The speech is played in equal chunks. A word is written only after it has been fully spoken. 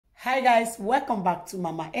Hi guys, welcome back to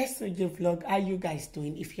Mama SOJ vlog. How you guys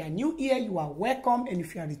doing? If you are new here, you are welcome, and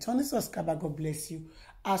if you are returning subscriber, God bless you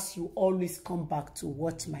as you always come back to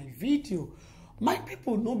watch my video. My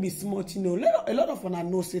people no be smart, you know. A lot of una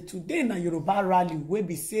know say today na Yoruba rally wey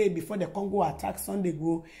be say before the Congo attack Sunday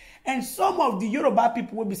go, and some of the Yoruba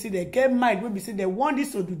people wey be say they get mind, wey be say they want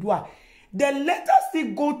this Oduduwa. They let us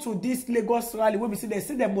still go to this Lagos rally wey be say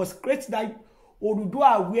they must create that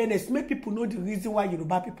Oduduwa awareness, make people know the reason why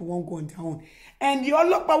Yoruba people won't go on their own. And the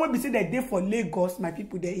Olopa will be say they dey for Lagos, my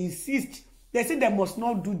people, they insist. They say they must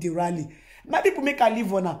not do the rally. My people make a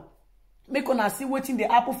leave on her. Make una see wetin dey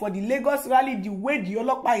happen for the Lagos rally. The way the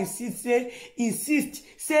Olopa insist,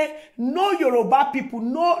 say no Yoruba people,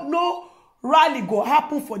 no rally go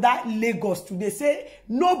happen for that Lagos today. Say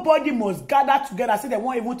nobody must gather together. Say they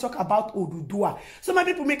won't even talk about Oduduwa. So my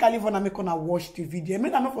people make a leave on and make una watch the video.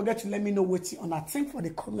 And don't forget to let me know what you think for the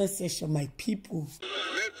comment section, my people.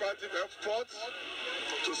 Made frantic efforts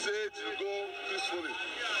to say it will go peacefully.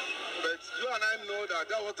 But you and I know that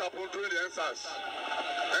what happened during the NSAS.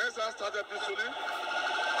 The NSAS started peacefully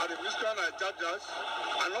at the Christian and Judges,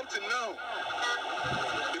 and up till now,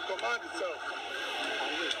 the command itself,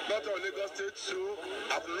 not of Lagos State, too,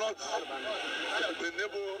 have not been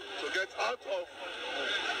able to get out of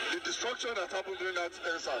the destruction that happened during that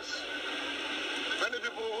NSAS. Many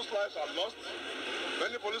people whose lives are lost,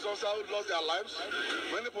 many police officers who lost their lives,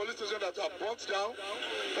 many police stations that are burnt down,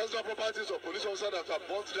 personal properties of police officers that are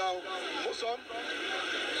burnt down. Most of them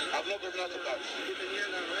have not gotten out of that.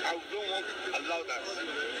 I don't want to allow that.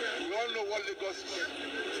 We all know what Lagos is.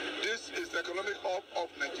 This is the economic hub of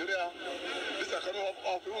Nigeria. This is the economic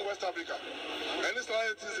hub of even West Africa. Any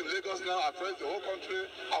societies in Lagos now affect the whole country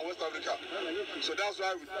and West Africa. So that's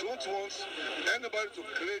why we don't want anybody to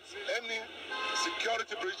create any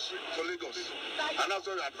security breach for Lagos. And that's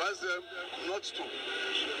why we advise them not to.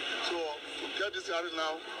 So to get this area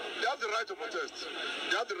now, they have the right to protest.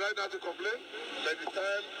 They have the right now to complain, but the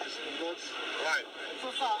time is not right.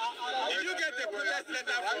 So, sir, did you get the protest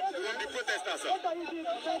letter from the protesters, sir?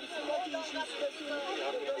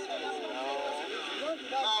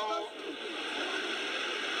 Now,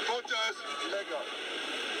 protest is legal,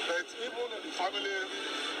 but even the family,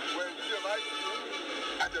 when you do the right thing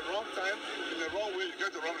at the wrong time, in the wrong way, you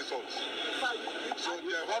get the wrong results. So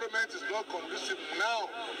the environment is not conducive now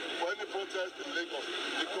for any protest in Lagos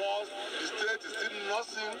because the state is still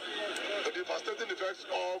nursing the devastating effects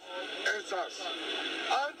of NSAS.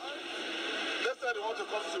 And let's say they want to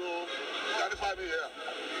come to clarify me here.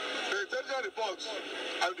 The intelligence reports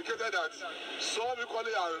have indicated that some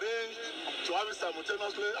equally arranged to have it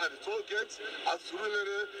simultaneously at the toll gate, at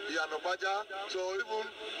Surulere, Yanobaja, so even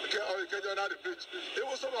the bridge.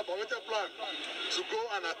 Even some have permitted plan to go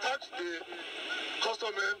and attack the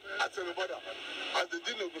customer at the border, as they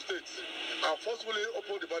did in Ogun State, and forcefully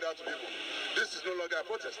open the border to people. This is no longer a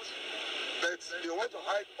protest. But they want to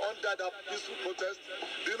hide under that peaceful protest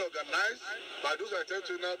being organized by those who are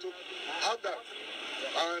intending now to have that.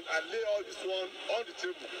 And lay all this one on the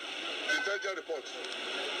table, the intelligence report.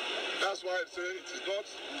 That's why I say it is not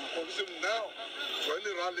conducive now for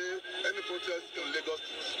any rally, any protest in Lagos.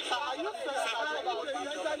 Are you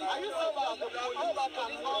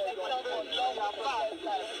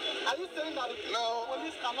saying that the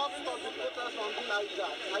police cannot stop the protest on the Niger?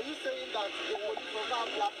 Are you saying that the police program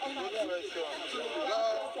their ability to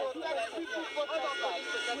protect people?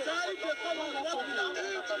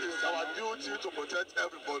 It is our duty to protect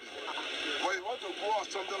everybody. When you want to go on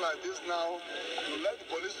something like this now, you let the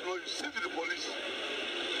police know, you say to the police,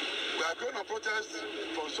 we are going to protest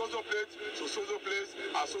from social place to social place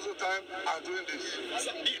at social time and doing this.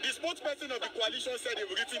 The spokesperson of the coalition said they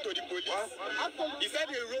were written to the police. What? He said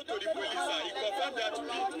they wrote to the police, sir. He confirmed that to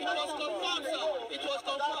me. It was confirmed, sir. It was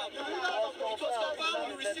confirmed. It was confirmed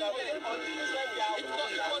we received it. It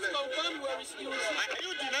was confirmed we received it. Are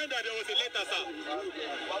you denying that there was a letter, sir?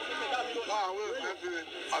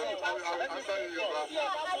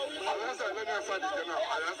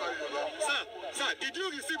 Sir, did you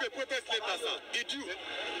receive a protest letter, sir? Did you?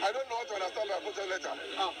 I don't know what to understand by protest letter.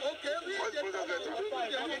 Okay. What is protest letter?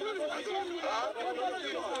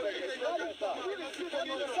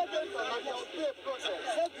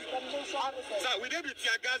 Sir, will they be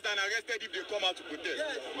tear gassed and arrested if they come out to protest?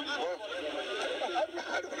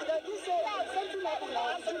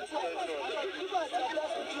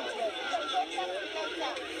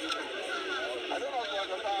 I don't know what to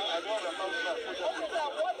understand. I don't understand.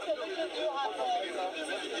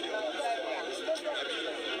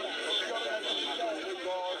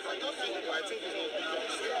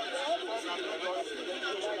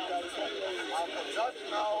 That's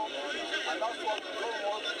now, and that's what we don't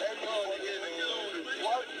want any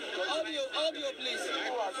Audio, please.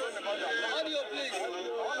 Audio, please.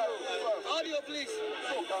 Audio, please.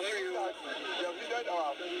 So, can say that they have needed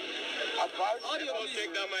our advice. Audio, please.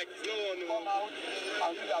 Take that mic. It's not on. Come out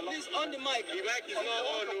and do their Please, on the mic. The mic is not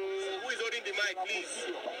on. Who is holding the mic, please?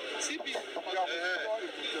 CP. There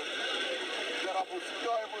are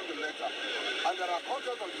procedure even in the letter, and there are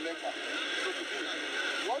content of the letter. So to be,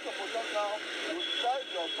 you want to protest now, you tell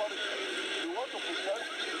the authority, you want to protest,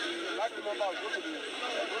 like the member go to the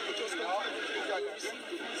now, The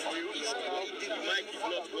mic is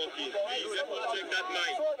not working. Please help us check that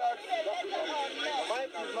mic. so that the mic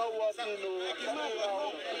is not working.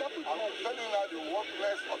 I'm telling you now the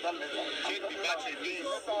workness of that letter. Check the battery, please.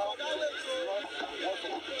 Well,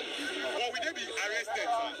 will they be arrested,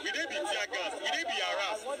 sir? Will they be tear gas? Will they be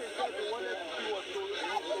harassed? What they said they wanted to do was to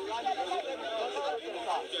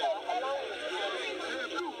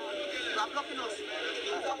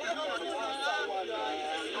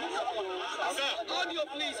Sir, Audio,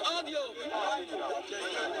 please. Audio.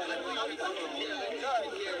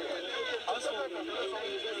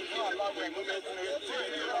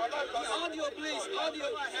 Audio, please. Audio.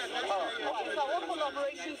 What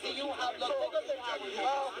collaborations do you have?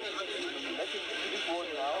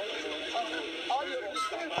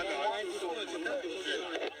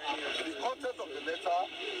 The content of the letter,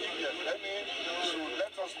 if there's any, should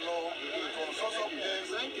let us know from social place,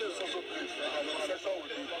 social place, and the session will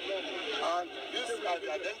be. And these are the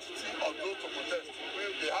identity of those to protest.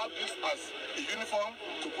 They have this as a uniform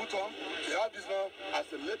to put on. They have this now as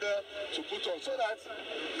a label to put on. So that's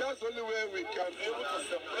the only way we can be able to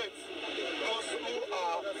separate those who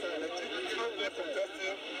are legitimately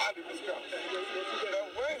protesting and the miscreants. Then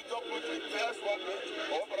when you talk with the first one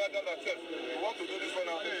or rather than test, we want to do this one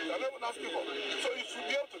now, they're not even asking for. So you should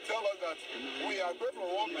be able to tell us that we are going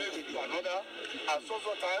from one place to another at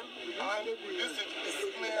social time, and this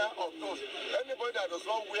is clear of those. Anybody that does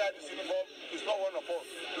not wear this uniform is not one of us.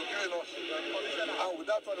 You're giving us. And with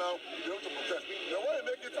that one now, you're able to protest. Then when you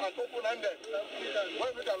make it an open-ended,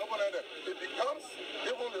 it becomes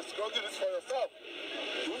even the security risk for yourself.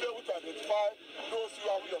 You'll be able to identify those who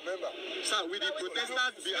are your member. sir, will the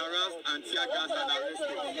protesters be harassed and tear gas and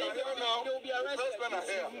arrested? Now, the pressmen are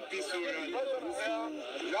here.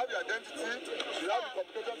 You have the identity, you have the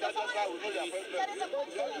complicated data, we know their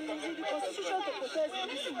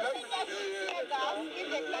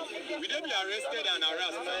Will they be arrested and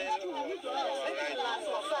harassed?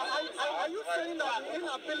 Are you saying that the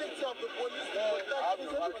inability of the police to protect the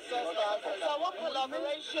protesters? So what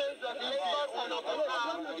collaborations of Lagos and Olopa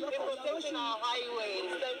in protecting our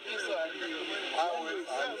highways? Thank you, sir.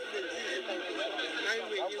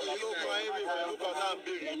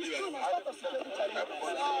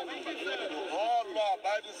 All law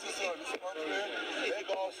abiding citizens of this country,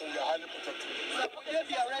 Lagos, we are highly protected. Will they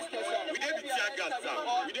be arrested, sir? Will they be tear gas, sir?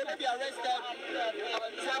 Will they be arrested,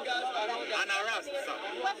 tear gas, And harassed, sir?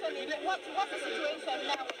 What's the situation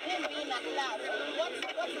now? Him being at last. What's the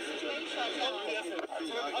situation now?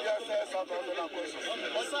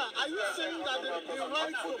 Sir, are you saying that the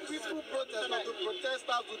right for peaceful protest of the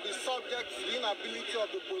protesters will be subject to the inability of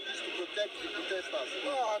the police to protect the protesters?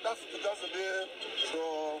 No, that's a bit so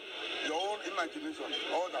your own imagination.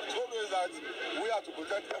 All that. So is that we have to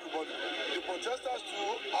protect everybody. The protesters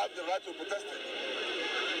too have the right to protest it.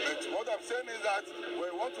 But what I'm saying is that when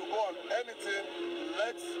we want to go on anything,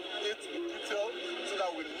 let it be detailed so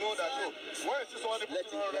that we know that when you see somebody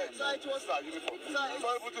putting on red, it's our uniform.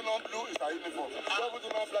 Somebody putting on blue, it's our uniform. Somebody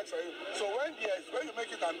putting on black, it's our uniform. So when you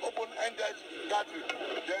make it an open-ended gathering,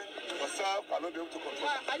 then yourself cannot be able to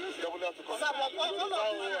control it. They will have to control it. Sir, but all of the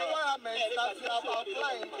requirements that you have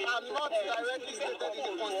outlined are not directly stated in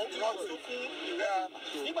the Constitution.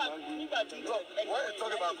 When you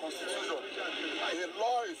talk about Constitution, a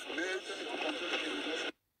law is made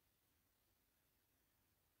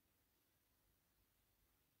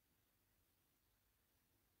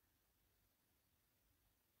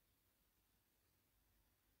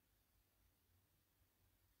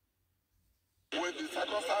with the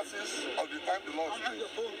circumstances of the time the law is made.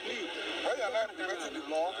 When you are not implementing the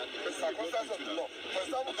law, the circumstances of the law. For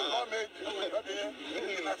example, the law made in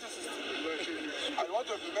 1960. And you want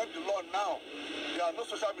to implement the law now, there are no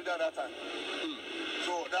social media at that time.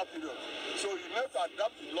 So that period. So you need to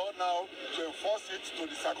adapt the law now to enforce it to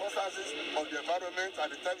the circumstances of the environment at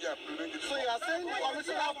the time you are implementing it. So you are saying the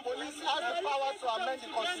Commissioner of Police has the power to amend the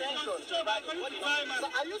Constitution? So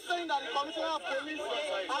are you saying that the Commissioner of Police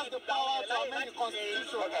has the power to amend the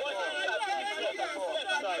Constitution? I'm not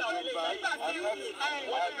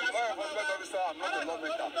a enforcement officer, I'm not a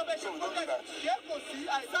lawmaker, so we don't do that.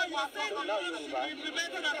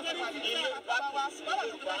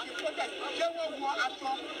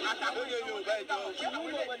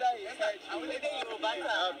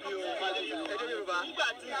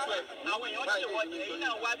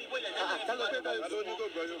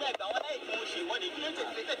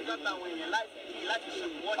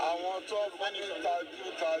 Àwọn tó fọ́nì tajú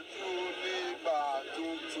nígbà tó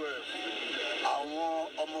 12 àwọn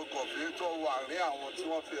ọmọ gọ̀fẹ́ tó wà ní àwọn tí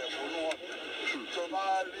wọ́n fi ẹ̀fọ́nú hàn tó bá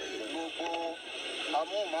rí gbogbo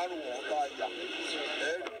amóhùnmáwòrán bá yà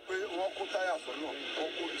ẹ rí pé wọ́n kó táyà sọ́nà wọ́n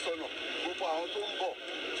kó sọ́nà gbogbo àwọn tó ń bọ̀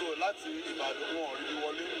tó láti Ìbàdàn wọn rí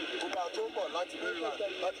wọlé gbogbo àwọn tó ń bọ̀ láti Maryland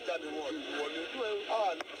láti jáde wọn rí wọlé ní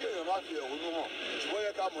kí èèyàn má fi ẹ̀hónú hàn ṣùgbọ́n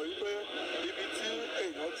yẹ ká mọ̀ wípé ibi tí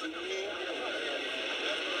èèyàn ti ní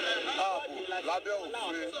ààbò lábẹ́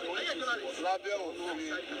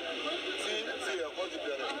òfin tí ẹ̀kọ́ ti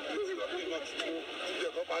bẹ̀rẹ̀ tí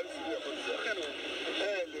ẹ̀kọ́ parí sí ẹ̀kọ́ ti bẹ̀rẹ̀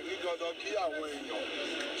ẹ lè rí dandan kí àwọn èèyàn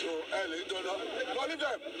so ẹ lè rí dandan no leave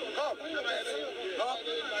them come no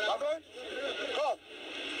abeg come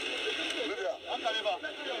Libya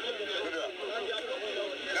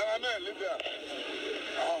young men Libya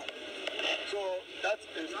so that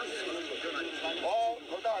is all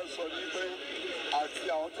kọ́tà sọ ní pé àti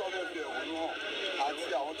àwọn tí wọ́n fẹ́ fi ẹ̀hónú hàn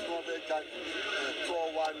àti àwọn tí wọ́n fẹ́ jáde ẹ̀tọ́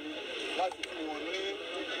wa ni láti fún wọn ní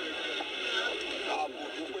ààbò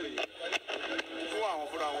tó péye fún àwọn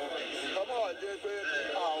fúnra wọn. Ìjọba wà jẹ́ pé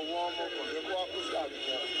àwọn ọmọ kọ̀ọ̀kan kó wá kó sí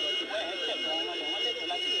àdúgbò.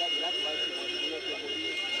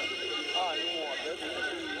 Àárín wọn lẹ́kọ̀ọ́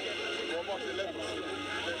ìwọ́n bọ́ sí lẹ́kọ̀ọ́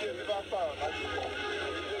sí kí ebi bá pààrọ̀ láti pọ̀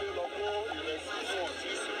ìdílé lọ kó ìrẹsì fún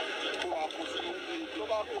ọ̀sísì kó máa kó sínú tó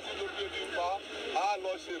bá kó sínú bí ebi ń pa á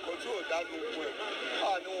lọ ṣe nǹkan tí ò dánu fún ẹ̀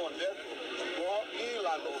àárín wọn lẹ́kọ̀ọ́ ṣùgbọ́n ní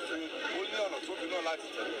ìlànà òfin ó ní ọ̀nà tó fi náà láti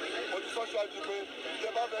tẹ̀lé. Mo ti sọ síwájú pé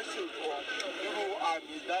tẹ́ bá fẹ́ ṣe nǹkan irú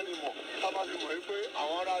àmì ìdánimọ̀ ká bá fi mọ̀ wípé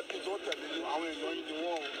àwọn ará bí tó tẹ̀lé àwọn èèyàn yìí ni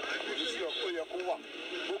wọ́n ò ní sí ọ̀pọ̀ yẹ kó wà.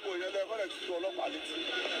 Gbogbo ìyẹn lẹ́gbọ́n rẹ̀ ti tó ọlọ́pàá létí.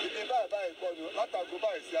 Ibi báyìí báyìí gbọ́ ni látàgò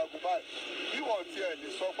báyìí sí aago báyìí. Bí wọ́n tiẹ̀ lè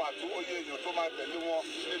sọ pàtó oyè èèyàn tó máa tẹ̀lé wọn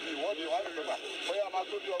níbi ìwọ́de wà nígbà bóyá máa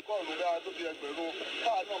tó bí 100 bóyá tó bí 1000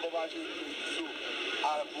 káà náà bọ́ bá ṣe ìṣó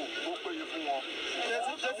ààbò tó péye fún wọn.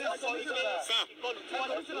 Ìkọlù tí wọ́n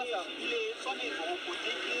lọ sí ilé Sunday Igboho kò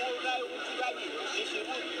dé kí wọ́n ráyè lè ṣe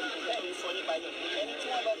rú bẹ́ẹ̀ sọ nípa yẹn. Ẹni tí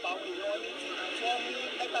wọ́n lọ pa àwọn èèyàn létí tí wọ́n mú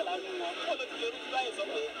 13 nínú wọn. Kó ló ti lè rú ráyè sọ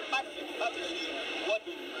pé láti ṣe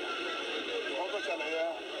ìwọ́de. Wọ́n tó ṣẹlẹ̀ yẹ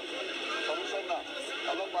kọmíṣánná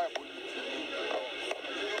ọlọ́pàá ẹ̀kọ́ ní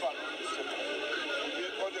Ìbàdàn ìṣẹ̀lẹ̀. Ìdí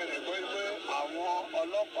kọ́jọ́ rẹ̀ gbé pé àwọn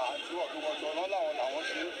ọlọ́pàá tí wọ́n fi wọ́n tọ́ ọ̀nà làwọn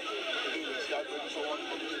ṣe ilé ìṣẹ́ agbẹnusọ wọn ní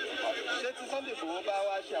orílẹ̀-èdè Ìbàdàn. Ṣé tí Sunday Igboho bá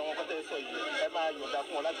wá ṣe àwọn kọ́tẹ́ sọ yìí ẹ máa yọ̀ǹda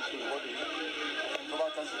fún wọn láti ṣe ìwọ́de tó bá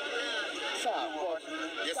tán sí. sáà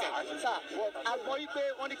a gbọ́ pé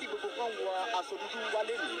wọ́n ní kí gbogbo kan wọ aṣọ dúdú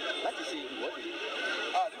wálé nìyí láti ṣe ìwọ́de.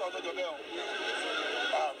 Nígbà tó jọ bẹ́ẹ̀ o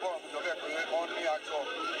àgbọ̀ tó jọ bẹ́ẹ̀ pé wọ́n ní aṣọ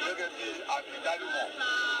gẹ́gẹ́ bí àmì ìdánimọ̀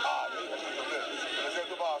ní ìjọ bẹ́ẹ̀ ẹ̀sẹ̀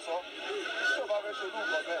tó bá a sọ tí o bá fẹ́ ṣe irú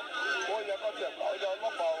nǹkan bẹ́ẹ̀ ó yẹ kó tẹ̀ ọjà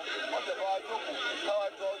ọlọ́pàá o wọ́n tẹ̀ bá wa jókòó káwá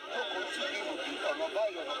jọ jókòó sí nínú bí ọ̀nà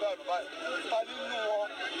báyìí ká nínú wọn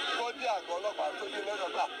tó dé àgọ́ ọlọ́pàá tó dé lọ́dọ̀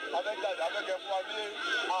ká abẹ́jáde abẹ́kẹ́ fún wa ní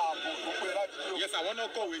ààbò tó pé láti jó. Yes, àwọn náà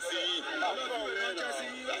kọ̀wé sí yìí. àwọn kọ̀wé ránṣẹ́ sí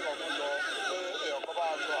ọ̀kan lọ pé ẹ̀yọ̀kan bá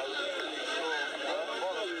a sọ àwọn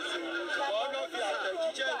Wọ́n lọ fi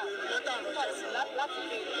àtẹ̀jíṣẹ́ ìwé lẹ́tà ránṣẹ́ sí láti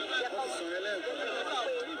lè jẹ́